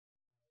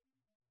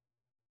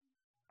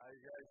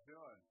you guys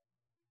doing?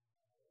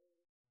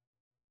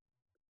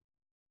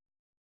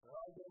 Well,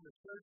 I'm going to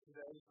church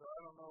today, so I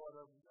don't know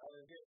what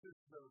I guess this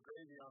is the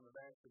gravy on the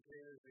mashed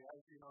potatoes, the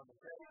icing on the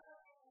cake.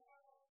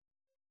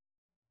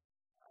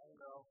 I don't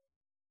know.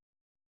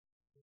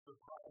 It's the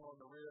pile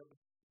on the rib.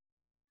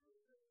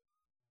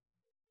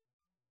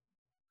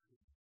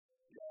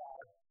 Yeah,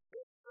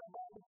 it's the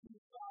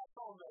barbecue sauce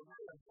on the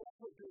rib.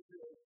 That's what this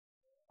is.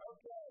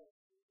 Okay.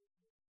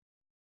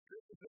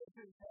 This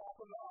is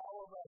happened to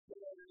all of us. It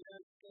is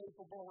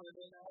inescapable and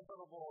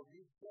inevitable.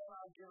 You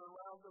cannot get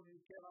around them. You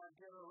cannot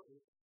get around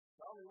them.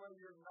 The only way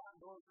you're not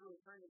going through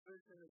a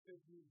transition is if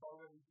you've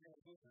already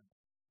transitioned.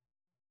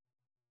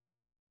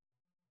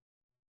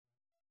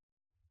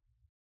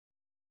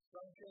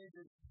 Some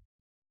changes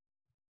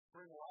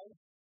bring life,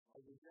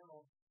 like the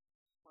gentle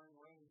spring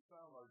rain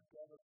sun, are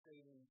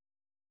devastating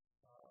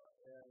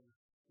and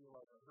feel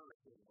like a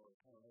hurricane or a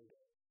tornado.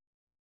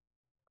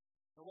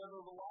 So whether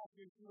the loss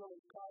you feel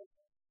is caused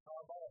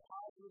by a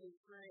positive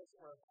experience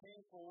or a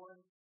painful one,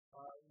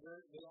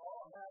 they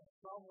all have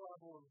some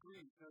level of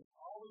grief. There's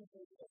always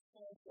a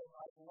sense of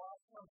I've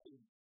lost something,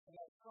 and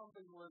that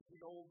something was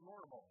the old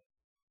normal.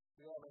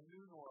 We have a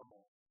new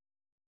normal.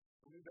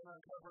 We've been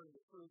uncovering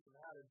the truth of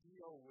how to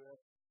deal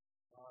with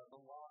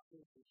the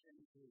losses, the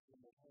changes, and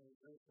the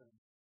transition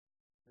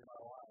in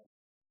our lives.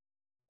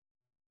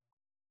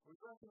 We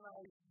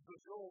recognize the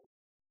jolt.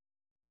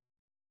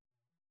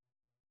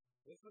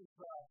 This is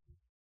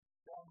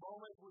that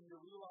moment when you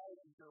realize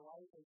that your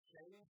life has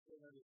changed and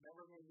that it's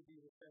never going to be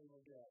the same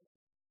again.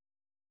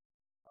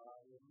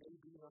 It may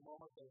be the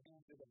moment that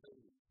hands you the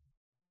baby.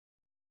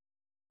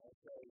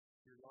 Okay,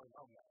 you're going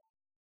home now.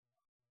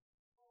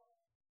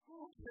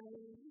 Okay.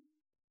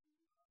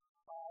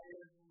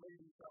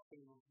 Maybe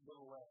something a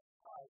little less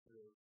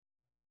positive.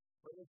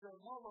 But it's a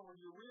moment when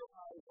you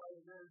realize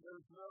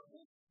there's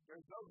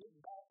no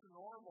getting back to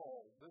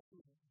normal.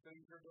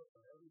 Things are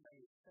different. Everything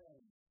is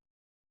changed.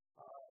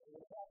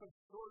 It happens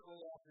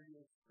shortly after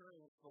you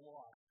experience the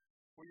loss.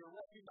 When you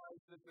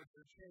recognize that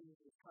the change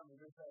is coming,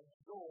 there's that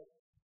jolt.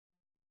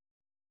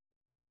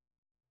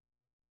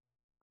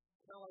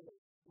 Kind of like a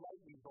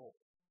lightning bolt.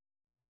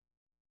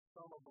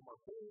 Some of them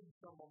are big,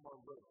 some of them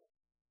are little.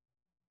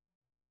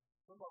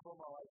 Some of them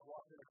are like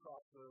walking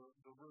across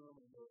the room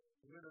in the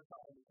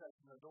wintertime and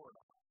touching the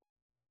doorknob.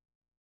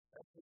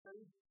 That's the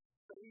same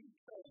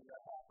thing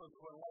that happens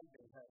when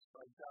lightning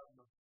strikes out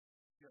in the,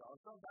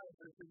 sometimes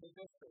it's in the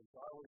distance.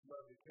 I always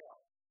love to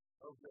count.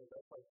 Okay,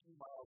 that's like 2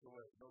 miles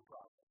away, no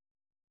problem.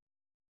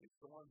 It's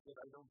the ones that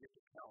I don't get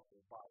to count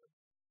that bother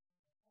me.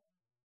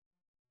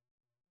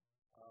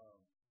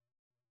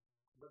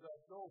 But that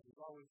jolt is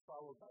always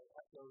followed by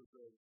echoes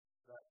of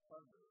that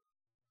thunder.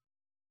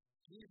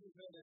 Jesus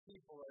and his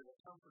people are the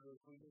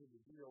comforters we need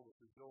to deal with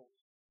the jolts.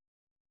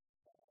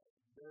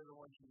 They're the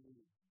ones you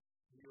need to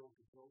deal with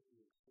the jolts of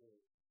your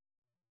spirit.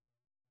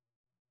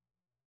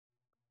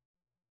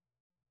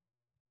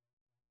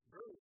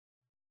 Grief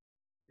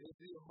is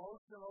the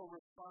emotional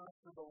response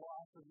to the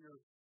loss of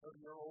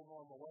your old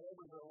normal.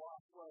 Whatever the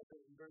loss was,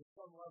 there's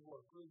some level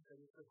of grief, and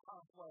it's a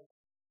complex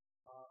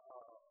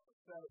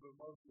set of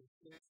emotions.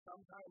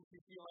 Sometimes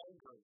you feel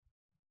angry,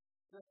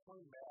 just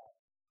plain mad.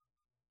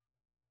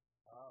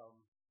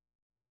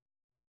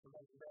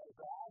 Sometimes you're mad at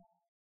God.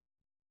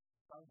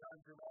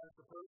 Sometimes you're mad at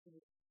the person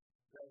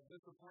that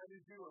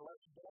disappointed you or let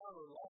you down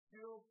or left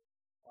you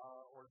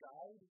or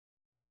died.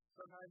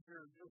 Sometimes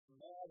you're just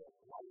mad at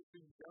life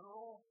in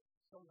general.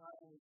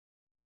 Sometimes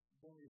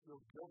then you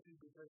feel guilty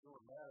because you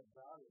were mad at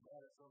God or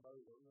mad at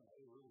somebody that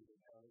they really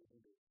didn't have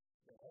anything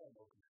to have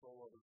no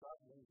control over stuff.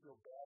 And then you feel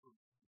bad for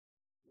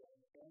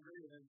angry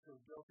and then feel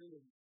guilty.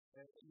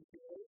 And you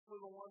can wait for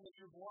the one that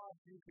you've lost.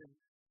 You can,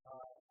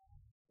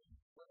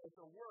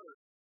 it's a word.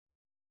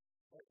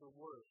 It's a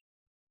word.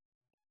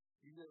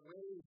 You get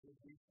waves of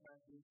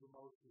these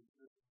emotions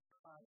just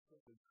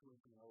constantly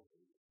creeping over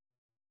you.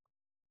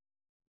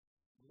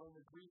 When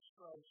the grief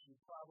strikes, you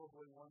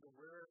probably wonder,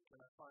 where can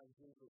I find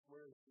Jesus?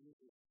 Where is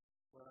Jesus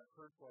when it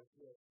hurts like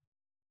this?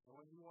 And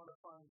when you want to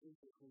find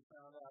Jesus, we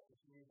found out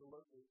that you need to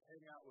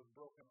hang out with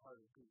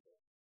broken-hearted people.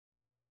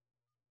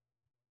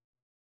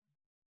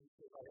 He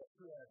said, I have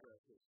 2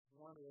 addresses.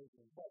 One is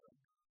in heaven,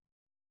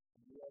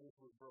 and the other is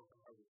with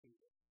broken-hearted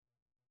people.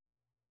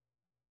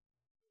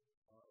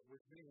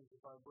 Which means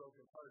if I'm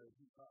broken-hearted,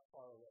 he's not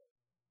far away.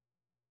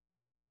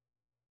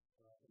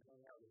 I can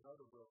hang out with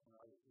other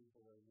broken-hearted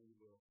people, and we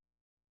will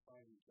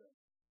find each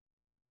other.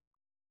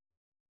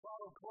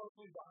 Follow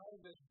closely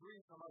behind this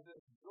grief and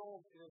this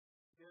jolt is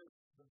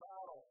the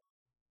battle.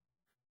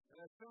 And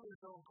as soon as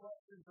there are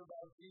questions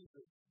about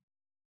Jesus,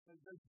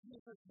 does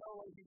Jesus know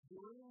what he's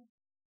doing?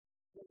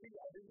 Does he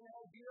have any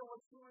idea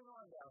what's going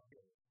on down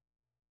here?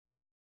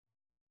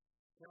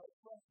 Can I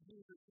trust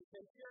Jesus to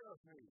take care of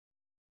me?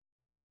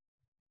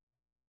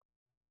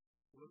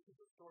 Look at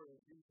the story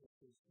of Jesus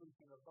who's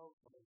sleeping in a boat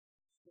from a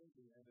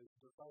sinking and his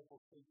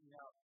disciples freaking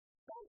out.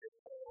 Don't get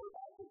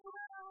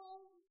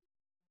drown!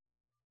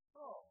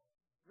 Oh,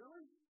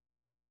 really?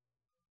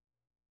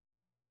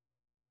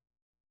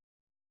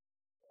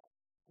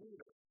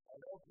 Peter, I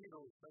know Peter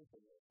was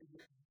thinking it.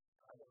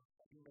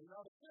 He may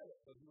not have said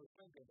it, but he was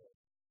thinking it.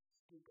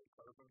 Stupid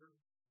carpenter.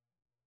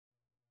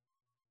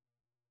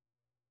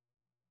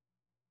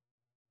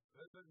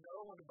 Doesn't know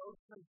when the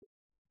boat's sinking.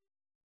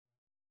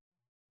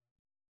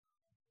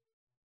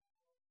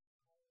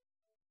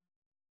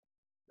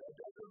 It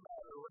doesn't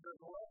matter. When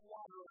there's less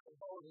water in the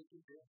boat,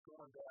 it's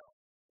going down.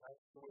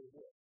 That's the way it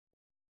is.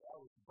 That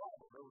was the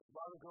problem. There was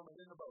water coming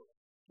in the boat.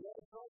 You have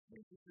to trust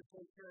Jesus to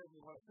take care of me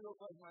when it feels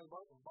like my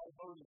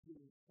boat is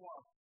being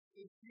swamped.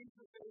 Is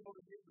Jesus able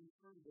to get me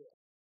through this?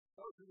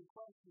 Those are the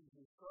questions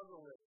we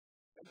struggle with.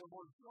 And the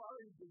more dry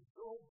the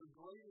jolt, the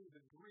greater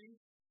the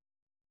grief,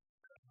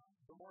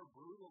 the more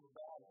brutal the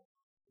battle,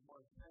 the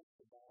more intense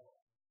the battle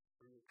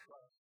for your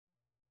trust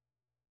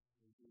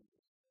in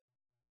Jesus.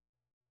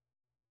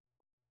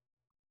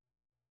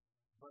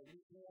 But you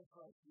can't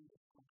trust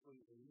Jesus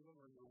completely, even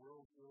when your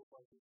world feels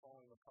like it's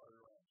falling apart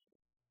around you.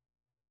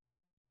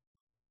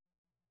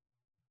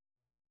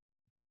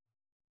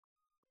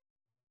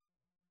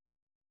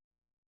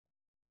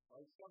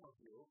 Like some of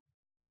you,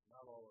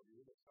 not all of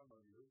you, but some of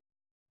you,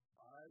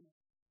 it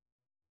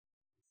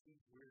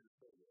seems weird to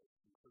say this,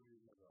 and some of you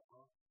may go,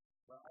 huh?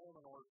 But I am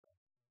an orphan.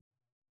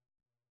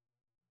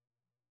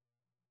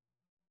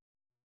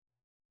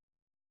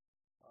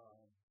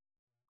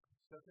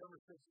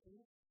 September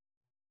 16th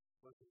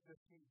was the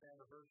 15th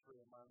anniversary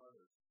of my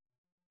mother's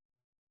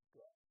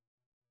death.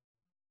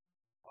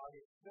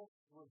 August 5th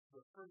was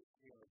the first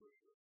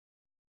anniversary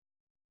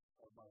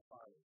of my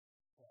father's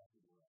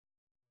passing away.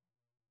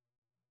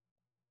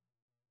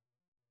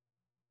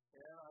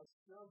 And I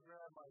still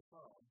grab my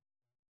phone,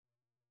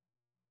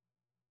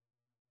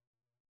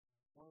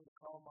 wanted to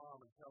call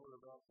Mom and tell her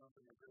about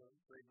something her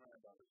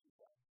great-granddaughter she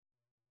got.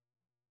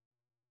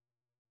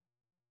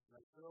 And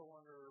I still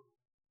wonder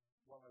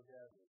what my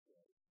dad would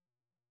say.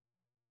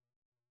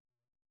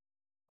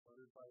 What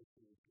advice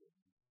he would give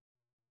me.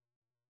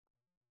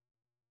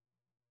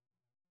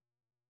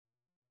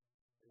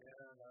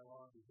 And I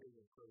long to hear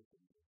him pray for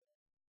me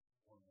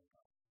one more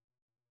time.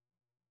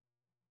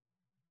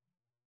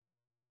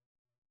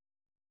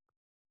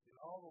 In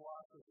all the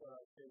losses that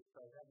I faced,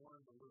 I have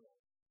learned a little.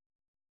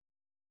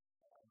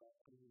 I'm not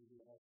claiming to be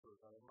an expert,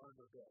 but I learned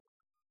a bit.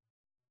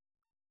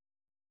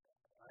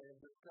 I have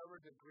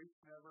discovered that grief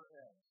never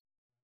ends.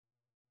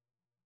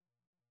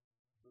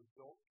 The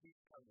jolt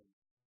keeps coming,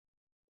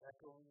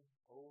 echoing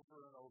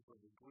over and over.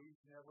 The grief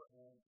never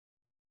ends.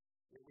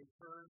 It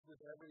returns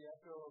with every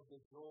echo of the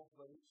jolt,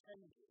 but it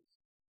changes.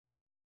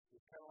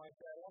 It's kind of like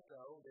that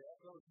echo. The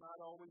echo is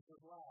not always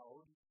as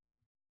loud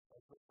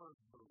as the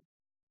first boom.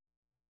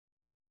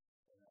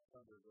 And that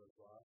thunder goes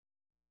off.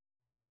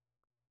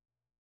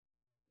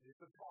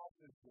 It's a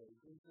passageway.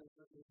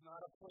 It's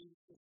not a place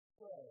to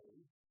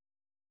stay,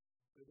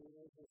 but it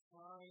is a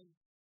sign.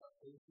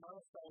 It's not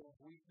a sign of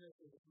weakness.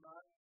 It's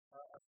not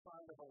a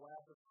sign of a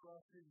lack of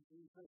trust in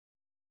Jesus.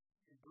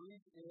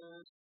 Grief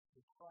is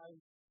the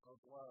price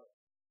of love.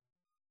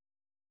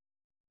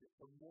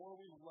 The more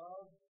we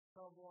love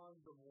someone,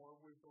 the more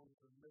we're going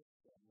to miss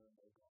them when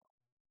they're gone.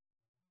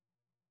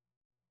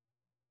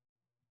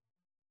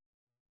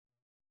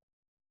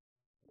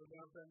 There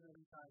have been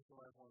many times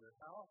when I've wondered,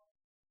 how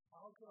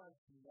can I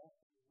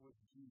connect with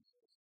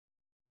Jesus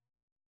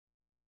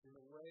in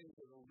a way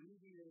that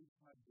alleviates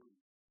my grief?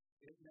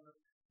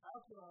 How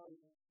can I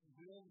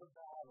win the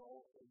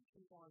battle and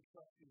keep on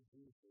trusting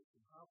Jesus?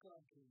 And how can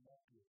I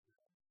connect with him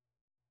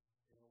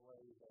in a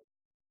way that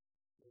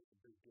makes a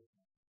big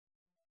difference?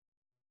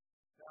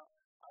 Now,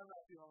 I'm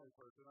not the only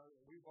person.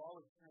 We've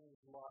all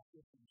experienced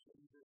losses and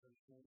changes and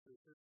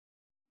transitions.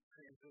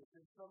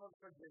 Some of us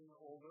are getting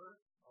older.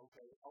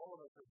 Okay, all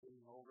of us are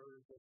getting older.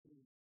 It just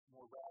seems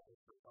more rapid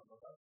for some of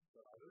us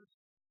than others.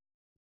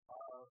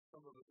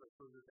 Some of us are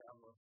further down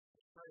the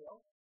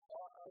trail.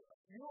 A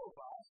few of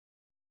us,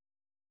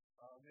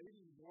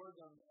 maybe more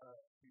than a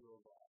few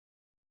of us,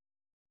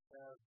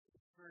 have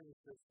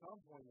experienced at some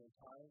point in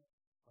time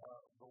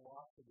the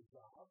loss of a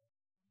job,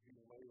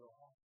 being laid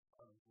off,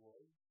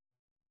 unemployed.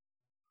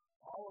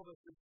 All of us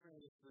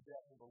experience the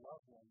death of a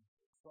loved one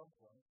at some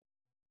point.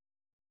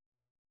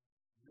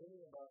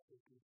 Many of us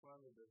have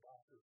confronted the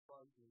doctor's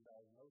frightening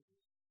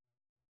diagnosis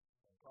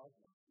and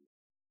prognosis,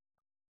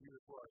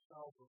 either for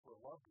ourselves or for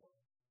a loved one.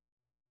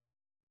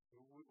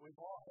 We've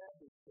all had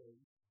this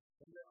thing.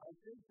 And I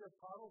think that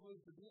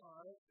probably, to be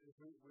honest, if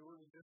we were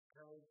to just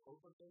kind of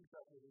open things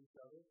up with each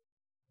other,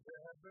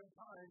 there have been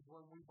times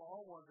when we've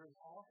all wondered,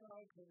 how can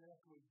I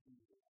connect with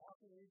Jesus? How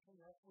can we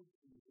connect with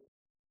Jesus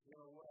in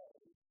a way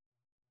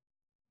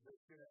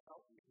that's going to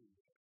help me?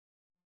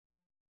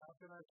 How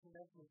can I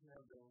connect with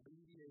him to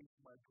alleviate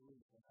my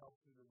grief and help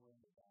me to win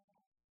the battle?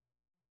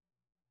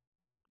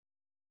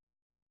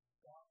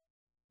 Now,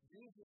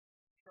 Jesus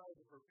tried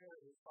to prepare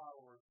his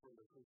followers for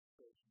the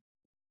crucifixion.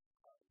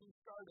 He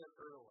started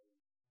early.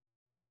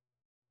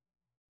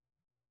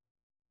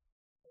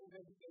 And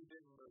then they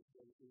didn't live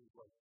things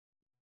like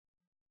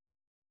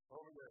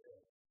over their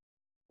head.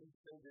 They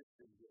didn't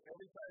do it.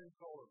 Every time he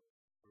told them,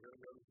 we're going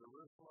to go to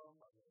Jerusalem,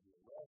 I'm going to be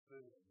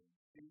arrested, I'm going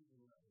to be beaten,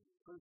 I'm going to be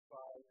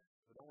crucified,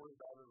 but don't worry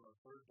about it, on the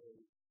third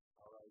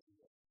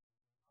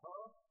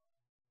Huh?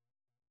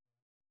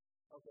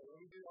 Okay, let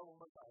me do that one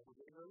more time. We're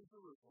going to go to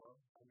Jerusalem.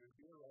 I'm going to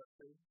be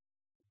arrested.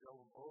 Go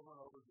over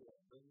and over again.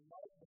 The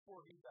night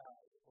before he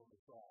died on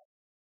the cross,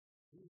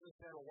 Jesus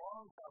had a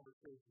long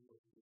conversation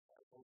with his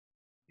disciples.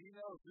 He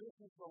knows this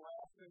is the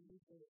last thing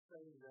he's going to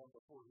say to them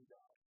before he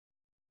dies.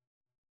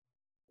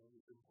 And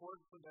it's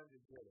important for them to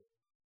get it.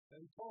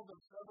 And he told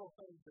them several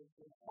things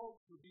in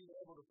hopes of being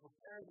able to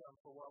prepare them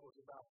for what was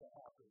about to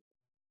happen.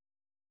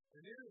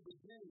 And near the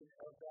beginning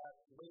of that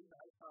late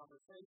night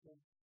conversation,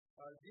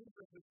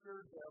 Jesus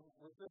assured them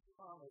with this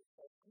promise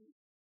of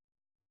peace.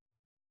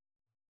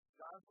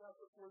 John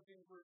chapter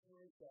 14, verse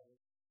 27.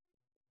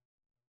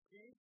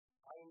 Peace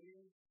I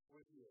leave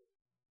with you.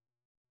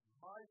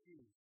 My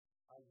peace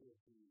I give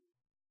to you.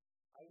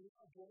 I do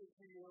not give it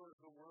to you as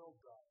the world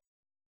does.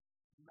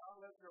 Do not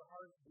let your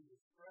hearts be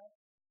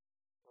distressed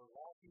or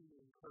lacking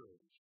in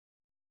courage.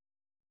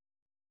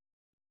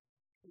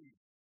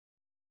 Peace.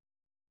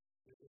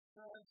 It's a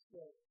sense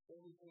that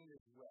everything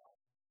is well.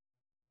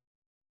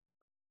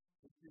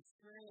 It's the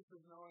experience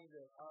of knowing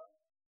that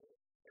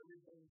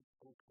everything's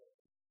okay.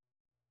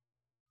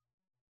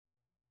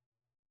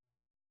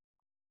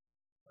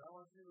 And I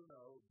want you to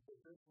know that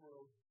this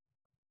world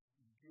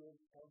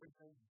gives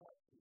everything but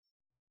peace.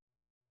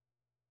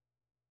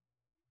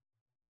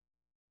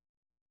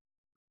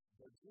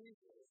 But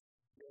Jesus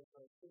gives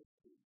us his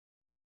peace.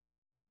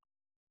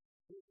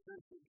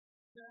 There's a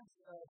sense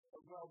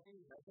of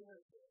well-being. I think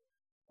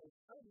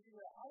it's trying to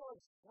figure out how to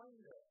explain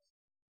this.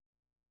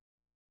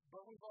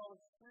 But we've all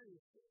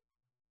experienced it.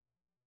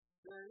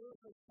 There is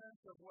a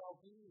sense of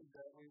well-being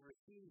that we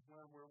receive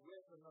when we're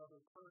with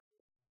another person.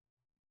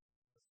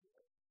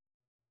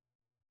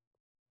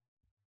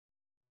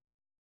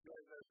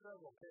 There are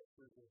several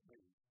pictures of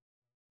me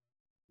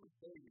with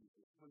babies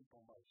asleep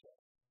on my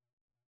chest.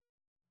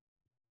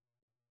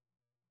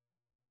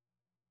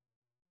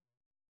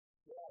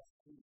 That's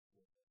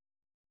peaceful.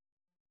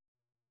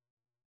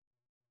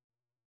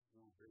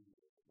 Little baby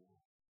at the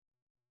moment.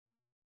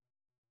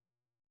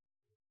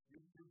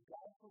 You've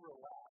got to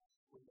relax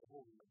when you're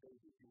holding a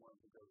baby if you want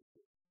to go to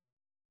sleep.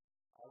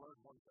 I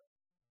learned one thing.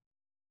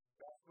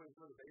 Best way to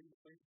go to baby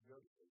sleep is to go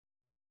to sleep.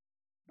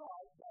 No,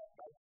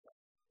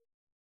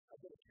 I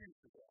get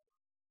accused of that.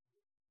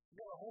 You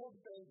gotta hold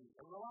the baby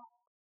and relax.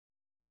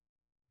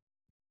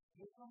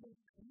 There's something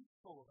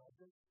peaceful about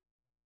this.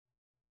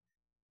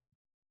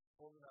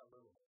 Holding that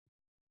little.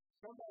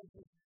 Sometimes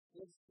it's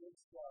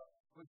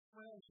with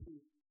friends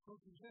who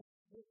can just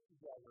sit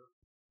together.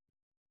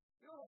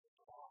 You don't have to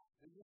talk.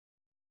 They just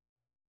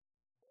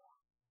talk.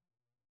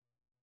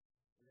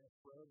 And have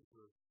friends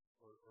or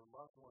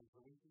loved ones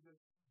that we can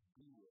just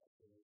be with.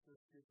 And it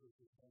just gives us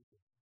a sense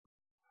of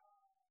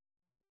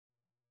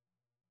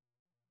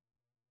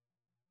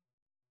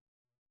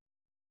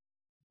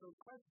So the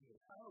question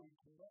is, how do we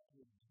connect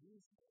with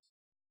Jesus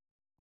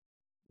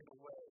in a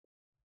way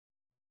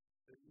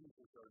that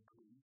eases our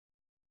grief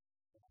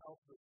and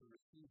helps us to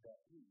receive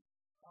that peace?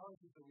 How is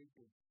it that we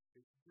can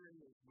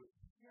experience with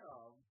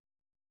Him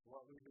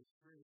what we've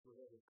experienced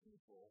with other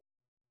people?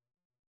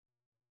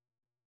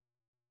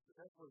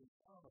 But that's what He's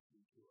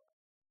promising to us.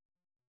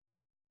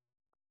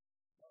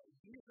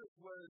 Jesus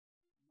was,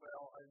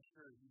 well, I'm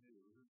sure He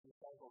knew. His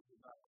disciples did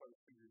not quite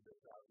figure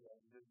this out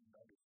yet and didn't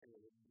understand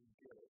it and didn't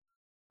get it.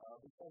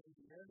 Because at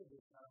the end of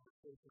this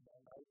conversation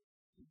that night,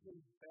 He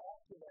came back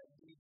to that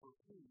need for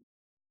peace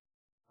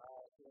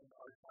in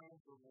our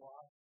times of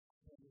loss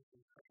and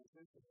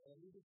transition. And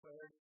He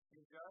declared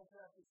in John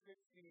chapter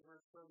 16,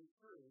 verse 33,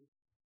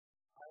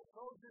 I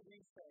told you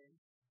these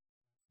things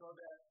so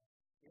that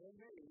in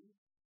me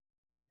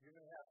you're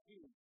going to have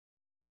peace.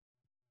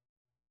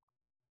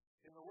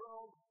 In the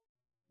world,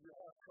 you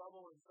have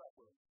trouble and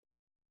suffering.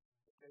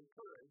 Take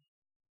courage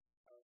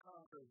and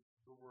conquer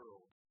the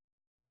world.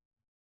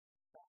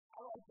 I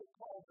like to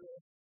call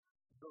this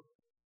the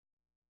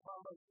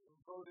promise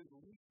voted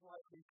least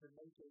likely to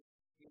make it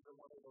into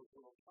one of those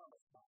little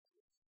promise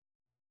boxes.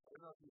 I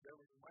don't know if you've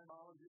ever, my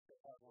mom used to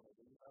have one of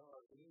these. I don't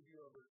know if any of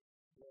you ever,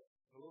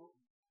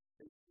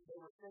 they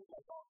were shaped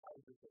like all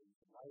kinds of things,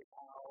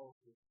 lighthouse,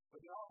 but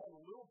they all had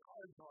little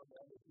cards on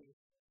them that you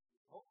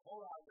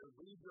hold out and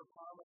read your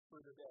promise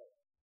for the day.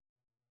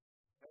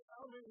 And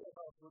how many of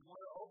us would want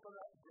to open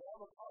up,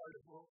 grab a card,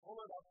 and pull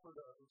it up for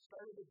the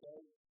start of the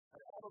day, and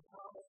have a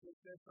promise that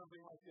says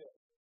something like this?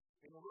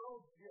 In the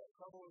world, you have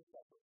trouble and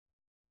suffering.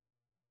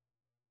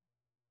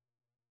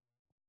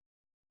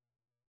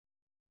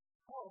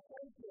 Oh,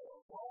 thank you.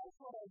 Well, that's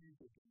what I need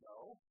to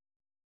know.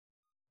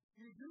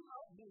 You do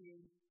not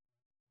need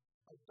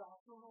a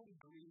doctoral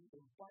degree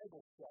in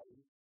Bible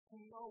study to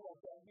know what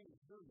that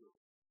means, do you?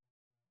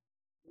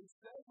 It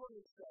says what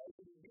it says,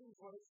 and it means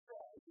what it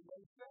says. And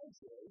what it says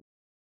is,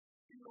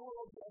 in the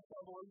world you have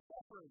trouble and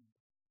suffering.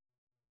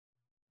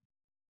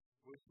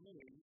 Which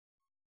means,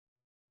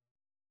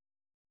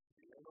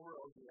 in the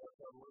world you have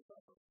trouble and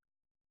suffering.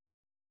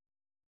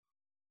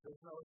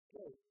 There's no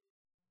escape.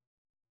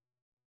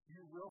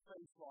 You will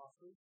face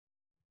losses,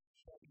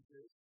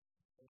 changes,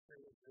 and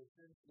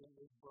transitions in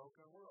this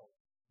broken world.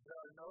 There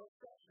are no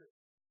exceptions.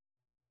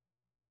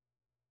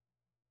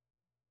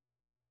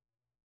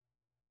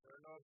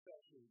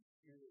 affection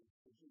is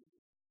to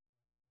Jesus.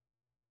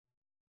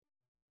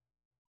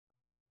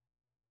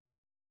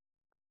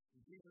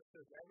 And Jesus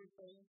says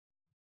everything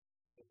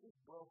that this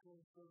broken,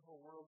 sinful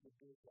world could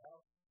do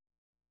without,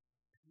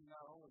 he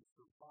not only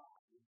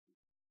survived,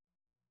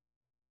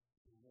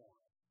 he won.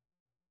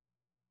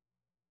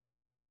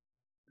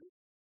 This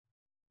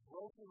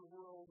broken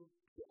world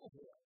killed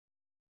him.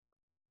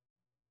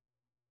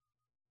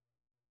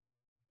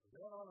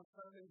 Then on a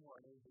Sunday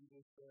morning, he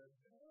just said,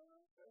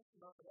 that's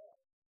enough of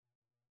that.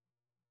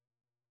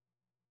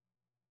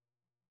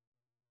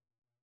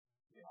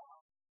 Yeah.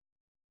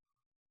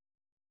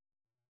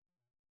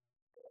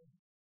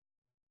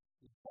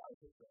 Because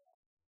of that,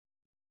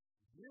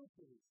 you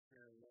can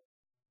experience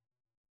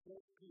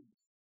this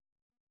peace,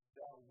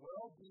 that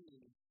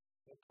well-being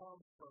that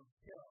comes from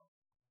him.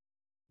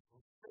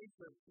 In face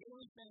of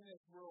anything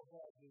this world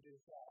has to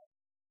decide,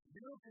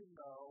 you can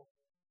know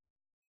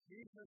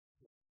Jesus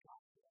has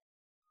got this.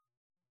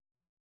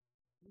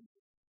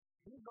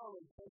 He's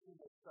already taken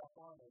this stuff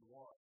on and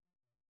won.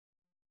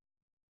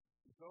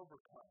 He's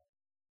overcome.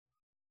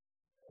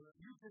 And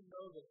you can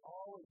know that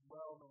all is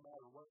well no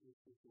matter what your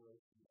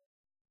situation is.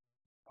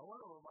 I want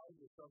to remind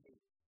you of something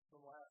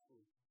from last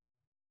week.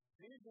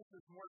 Jesus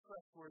is more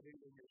trustworthy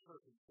than your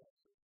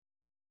circumstances.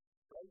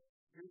 Right?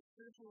 Your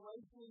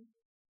situation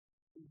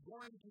is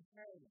going to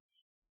change.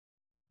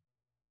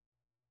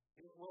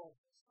 It will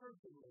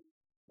certainly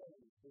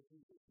change if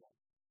Jesus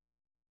does.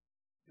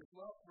 His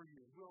love for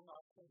you will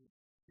not change.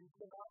 You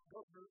cannot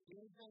go through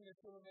anything that's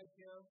going to make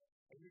him,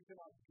 and you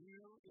cannot do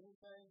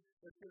anything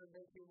that's going to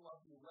make him love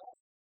you less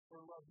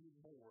or love you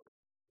more.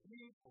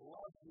 He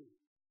loves you.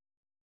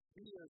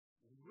 He is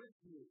with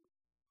you.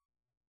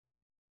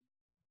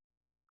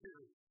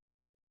 Period.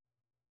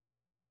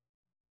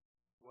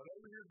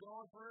 Whatever you're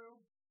going through,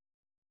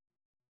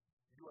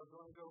 you are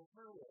going to go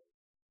through it.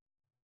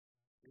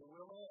 It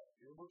will end.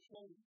 It will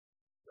change.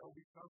 There will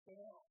be something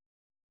else.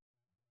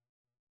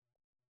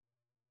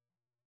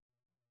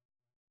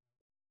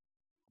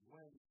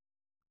 When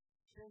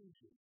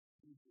changing,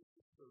 Jesus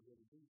is still going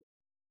to do that.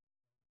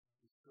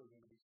 He's still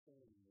going to be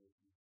standing with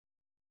you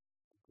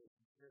and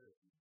taking care of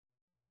you.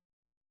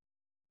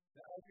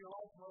 Now, if you're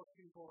like most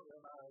people,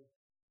 and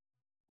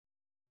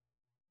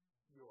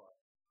you are.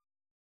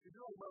 If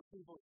you're like most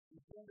people, you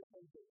tend to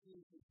think that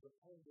peace is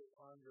dependent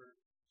on your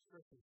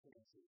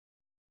circumstances.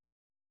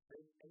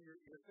 And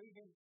you're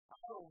thinking, I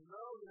don't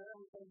know that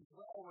everything's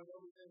well when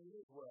everything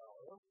is well.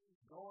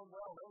 Everything's going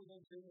well,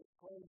 everything's in its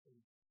place, and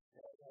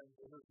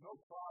there's no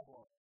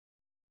problem.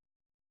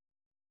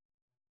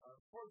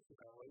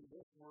 Unfortunately,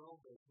 this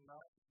world does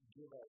not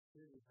give us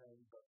anything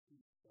but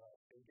peace.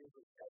 It gives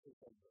us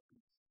everything but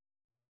peace.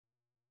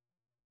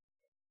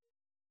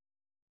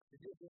 It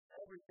gives us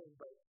everything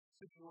but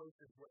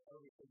situations where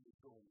everything is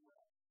going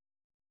well.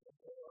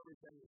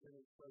 Everything is in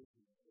its place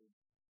and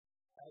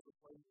has a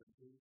place of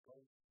peace,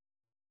 place,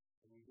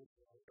 and we just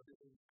know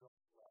everything's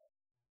going well.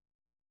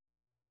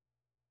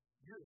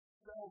 You're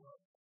seldom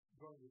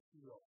going to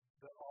feel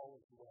that all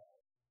is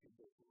well in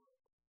this world.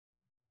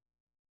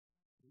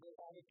 You may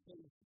have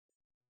occasions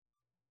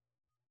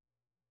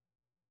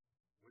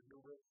when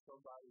you're with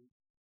somebody,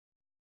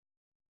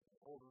 an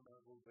older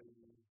member,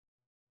 baby,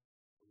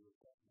 or you're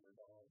talking to your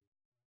dog,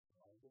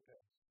 the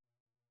pet.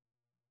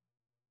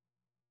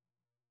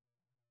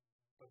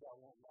 But that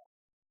won't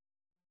last.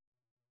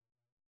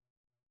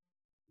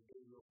 The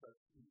day you'll start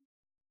peace.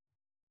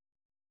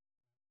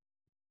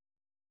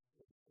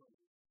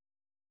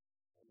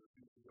 And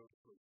refuse to go to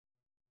sleep.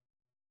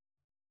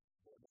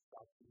 Then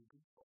stop being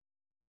peaceful.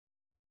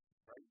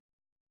 Right?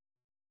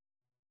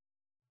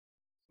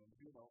 And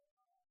you know.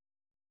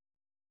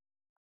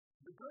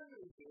 The good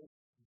news is,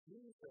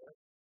 Jesus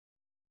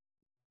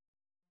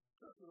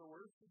took the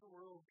worst of the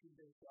world to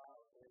this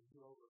out and he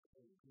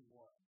overcame he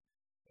won.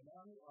 And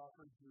now he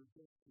offers you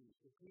this peace.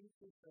 The peace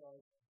that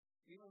says,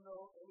 even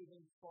though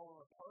everything's falling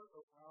apart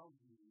around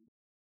you,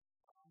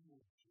 I'm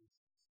with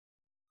Jesus.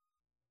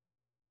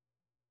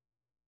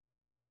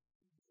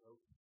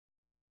 So,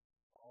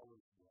 all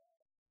is well.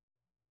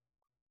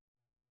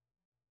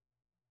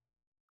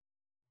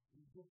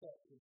 You get that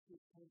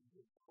consistent,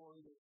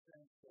 victorious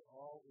sense that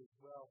all is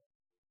well.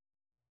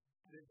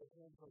 And it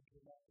depends on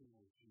connecting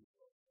with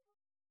Jesus.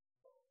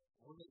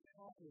 When it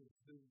happens,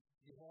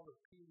 you have a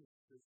peace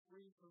that's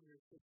free from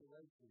your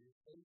situation. It's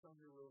based on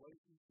your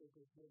relationship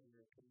with him and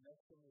your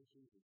connection with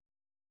Jesus.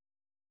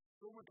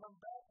 So we come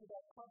back to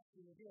that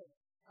question again.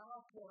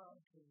 How can I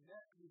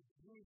connect with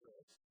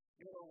Jesus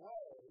in a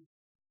way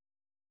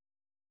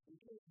that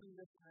gives me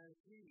this kind of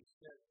peace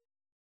that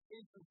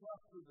isn't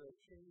up to the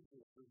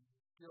changes, the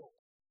guilt,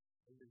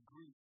 and the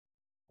grief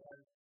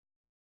that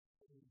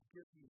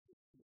gives me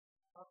this peace?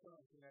 How can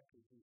I connect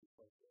with Jesus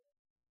like that?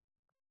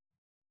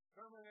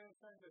 Remember that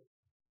sentence.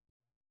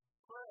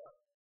 Prayer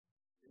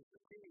is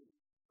the key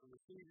to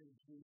receiving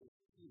Jesus'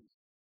 peace.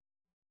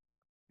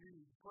 You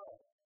need to pray.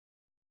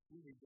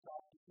 You need to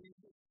talk to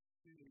Jesus.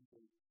 You need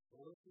to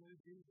listen to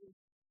Jesus.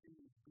 You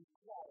need to be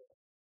quiet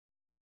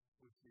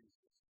with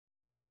Jesus.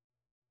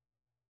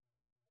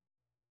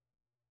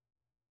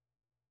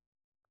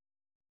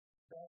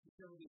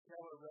 Timothy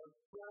Keller wrote,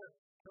 prayer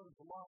turns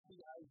lofty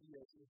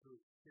ideas into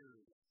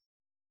experience.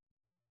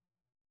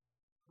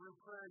 Through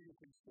prayer, you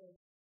can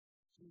sense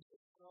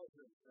Jesus'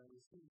 presence and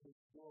receive His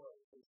joy,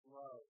 His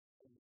love,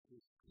 and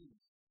His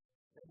peace.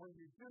 And when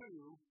you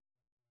do,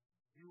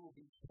 you will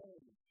be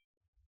changed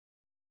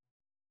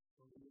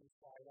from the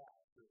inside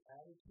out. Your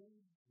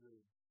attitude, your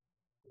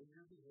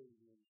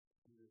behavior,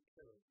 and your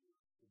character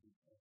will be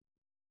changed.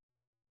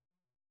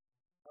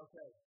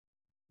 Okay,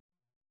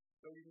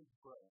 so you need to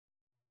pray.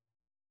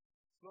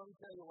 So let me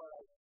tell you what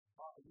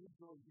I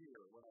usually hear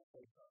when I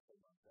say something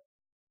like that.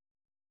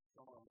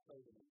 Someone will say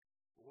to me,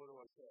 well, what do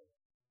I say?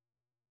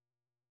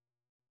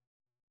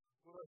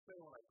 What do I say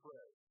when I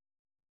pray?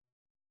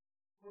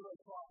 What do I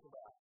talk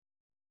about?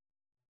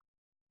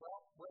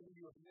 Well, whether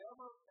you have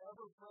never,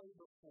 ever prayed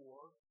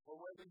before, or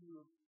whether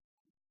you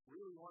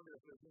really wonder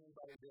if there's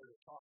anybody there to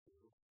talk to,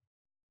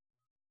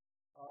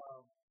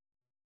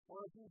 or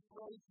if you've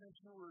prayed since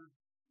you were,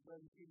 when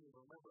you even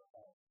remember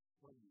how,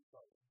 when you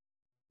started,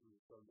 you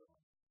were so young.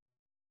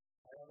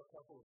 I have a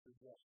couple of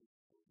suggestions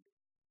for you.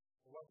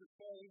 What to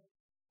say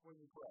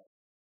when you pray.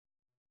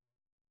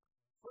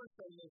 First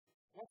thing is,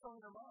 what's on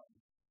your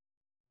mind?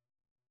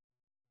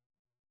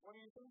 What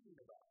are you thinking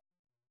about?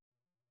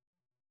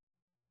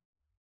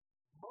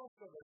 Most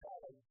of us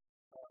have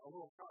a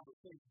little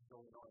conversation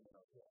going on in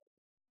our head.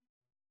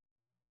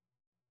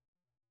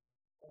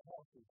 A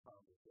healthy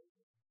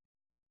conversation.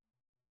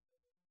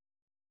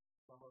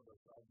 Some of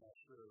us, I'm not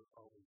sure,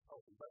 are always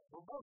healthy. But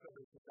for most of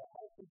us, it's a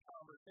healthy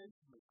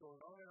conversation that's going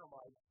on in our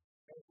mind.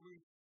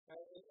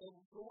 And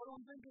so what are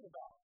we thinking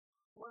about?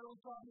 What are we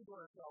talking to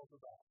ourselves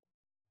about?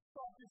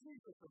 Talk to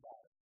Jesus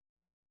about it.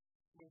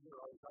 When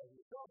you're always talking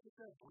to yourself, you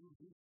say, believe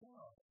Jesus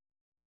God.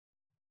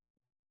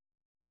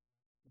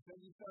 If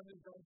there's something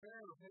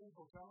unfair or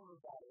painful, tell them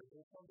about it. If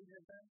there's something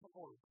you're thankful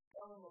for,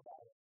 tell them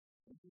about it.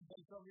 If you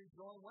think something's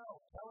going well,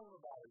 tell them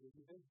about it. If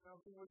you think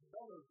something was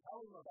better,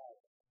 tell them about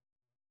it.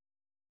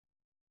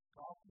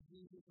 Talk to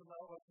Jesus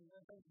about what you've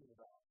been thinking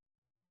about.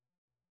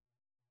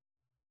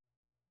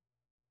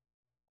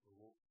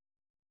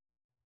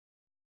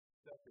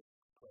 Second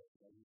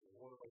question,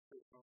 what if I say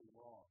something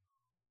wrong?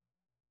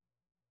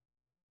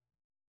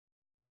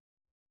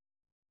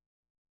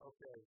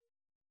 Okay.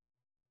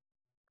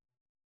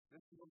 This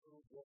is a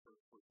little different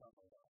for some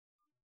of us.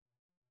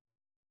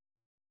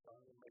 So I'm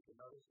going to make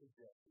another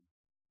suggestion.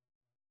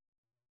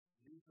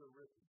 Use a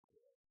written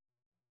prayer.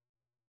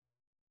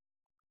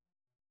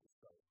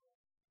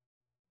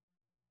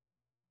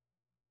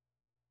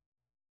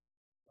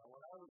 Now,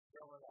 when I was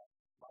growing up,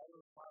 my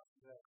response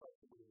to that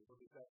question was, what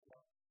does that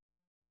mean?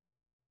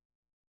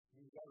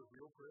 You got a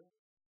real prayer?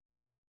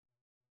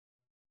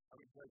 I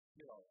mean, like,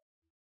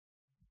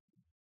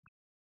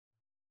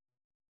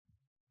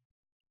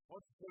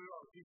 let's put it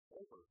on a piece of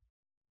paper.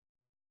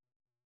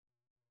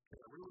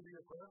 Can it really be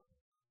a prayer?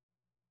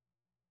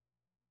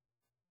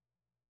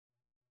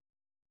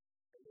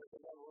 And as I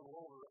got a little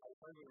older, I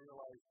finally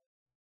realized,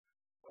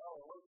 well,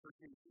 it works for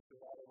Jesus, so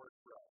that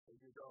works for us. And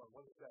you're going,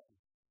 what does that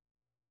mean?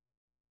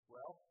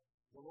 Well,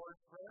 the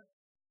Lord's Prayer,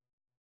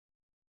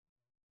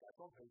 that's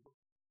on paper.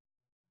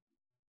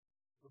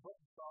 The book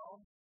of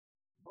Psalms,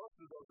 most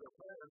of those are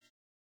prayers.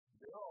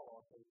 They're all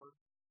on paper.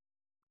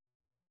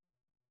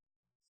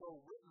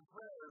 So written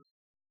prayers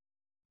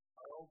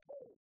are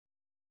okay.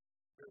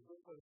 They're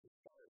good ways to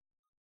start.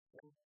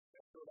 And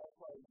so that's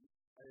why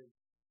I have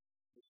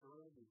the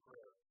Serenity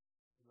Prayer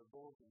in the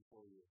bulletin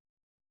for you.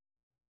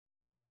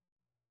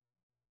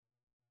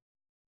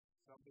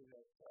 Something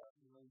that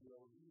you may be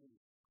able to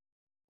use.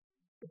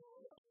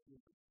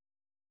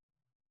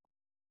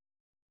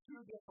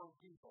 Two different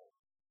people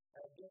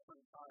at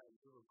different times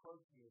who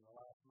approached me in the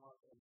last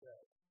month and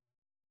said,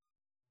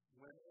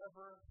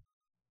 whenever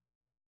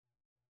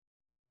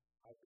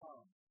I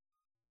come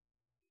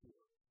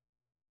here,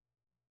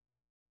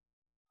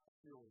 I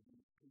feel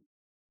deep peace.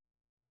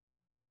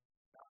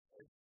 Now,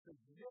 it's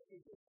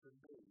significant to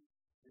me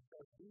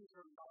because these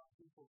are not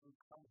people who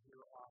come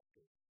here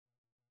often.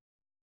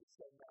 It's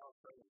said now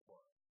praying for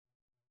us.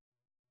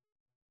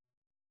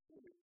 They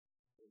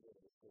live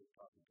in the state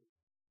talking to us.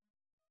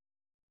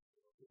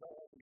 If I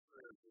have these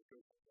prayers, it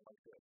goes something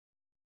like this.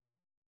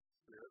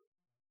 Spirit,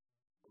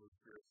 Holy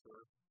Spirit, sir.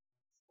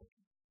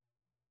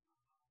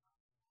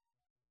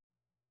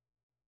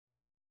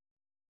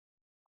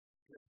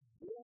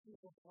 This is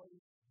a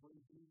place where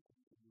you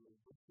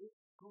with this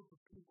group of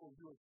people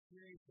who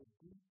experience a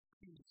deep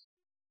peace.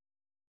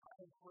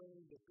 I'm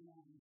praying that they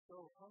will be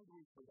so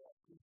hungry for that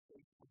peace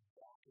they come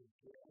back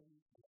again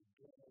and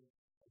again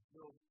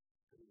until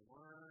they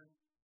learn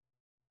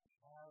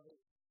to have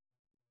it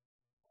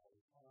all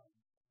the time.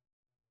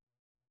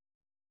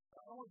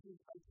 I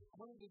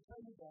wanted to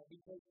tell you that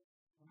because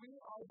we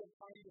are the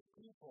kind of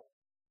people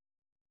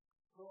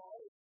who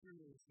are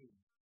experiencing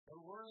and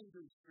learning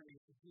to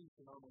experience the peace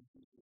and love of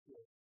Jesus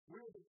here.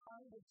 We're the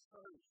kind of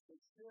church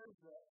that shares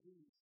that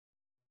peace.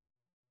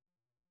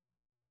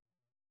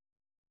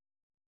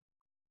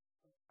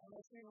 I'm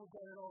not saying we've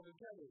got it all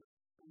together.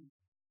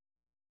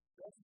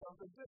 That's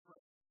something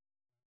different.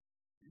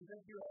 You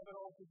think you have it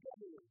all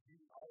together.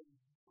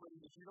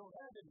 You don't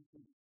have any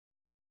peace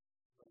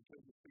until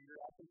you figure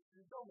out that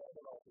you don't have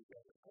it all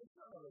together.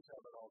 None of us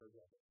have it all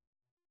together.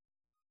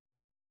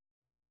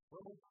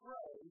 When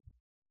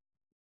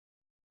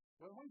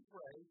we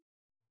pray,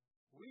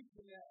 we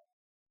connect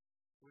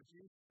with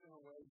Jesus in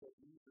a way that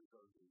Jesus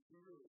does. We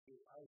really do.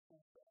 I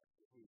think that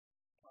if we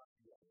talk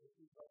together, if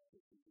we talk to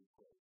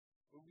people,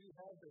 when we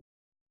have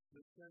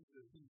the sense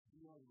that He's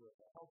dealing with,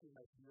 helping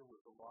us deal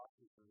with the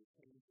losses and the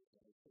changes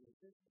and the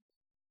transitions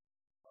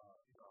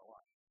in our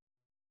life.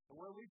 And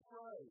when we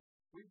pray,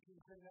 we can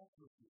connect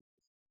with Jesus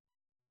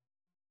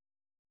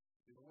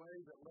in a way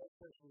that lets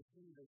us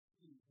receive His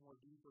peace more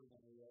deeper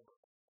than we ever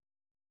have.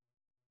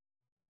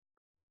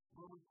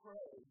 When we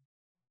pray,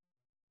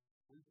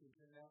 we can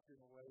connect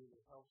in a way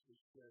that helps us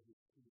share His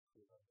peace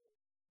with others.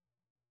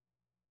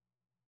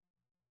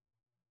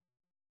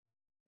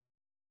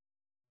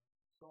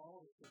 So I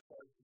want us to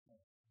start to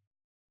pray.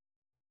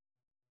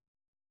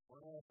 I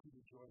want to ask you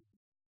to join me.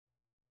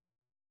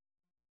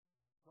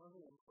 Join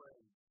me in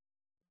praying.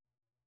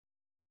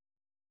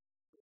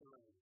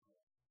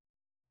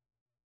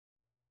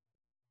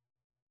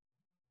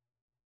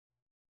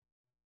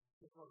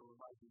 Just want to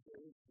remind you,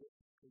 Dave,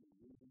 is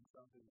reading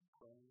something and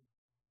praying.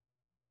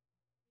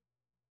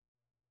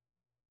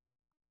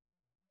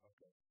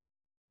 Okay.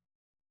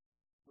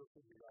 We'll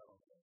figure it out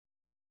on that.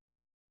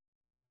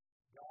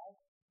 God,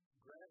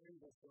 grant me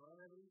the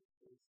serenity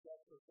to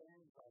accept the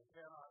things I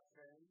cannot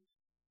change,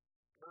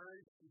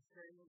 courage to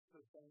change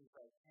the things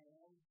I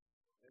can,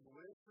 and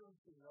wisdom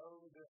to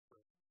know the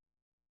difference.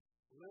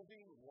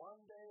 Living one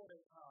day at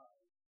a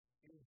time,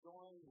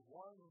 enjoying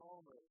one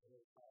moment at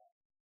a time,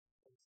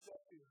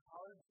 accepting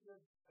hardship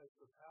as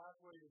the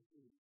pathway to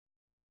peace,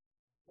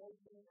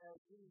 taking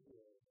as He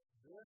did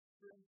this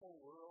sinful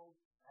world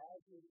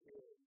as it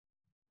is,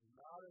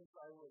 not as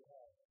I would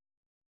have it,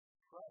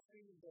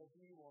 trusting that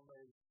He will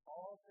make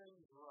all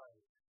things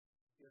right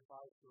if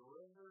I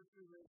surrender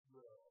to His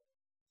will,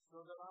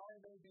 so that I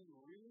may be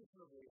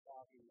reasonably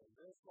happy in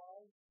this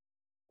life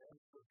and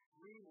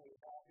supremely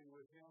happy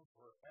with Him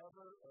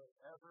forever and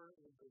ever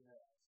in the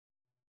next.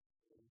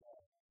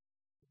 Amen.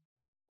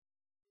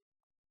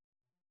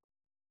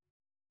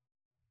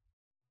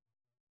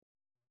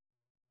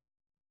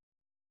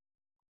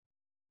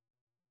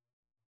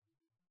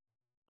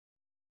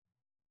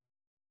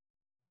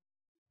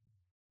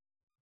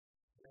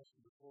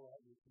 Before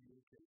I do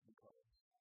communication cards.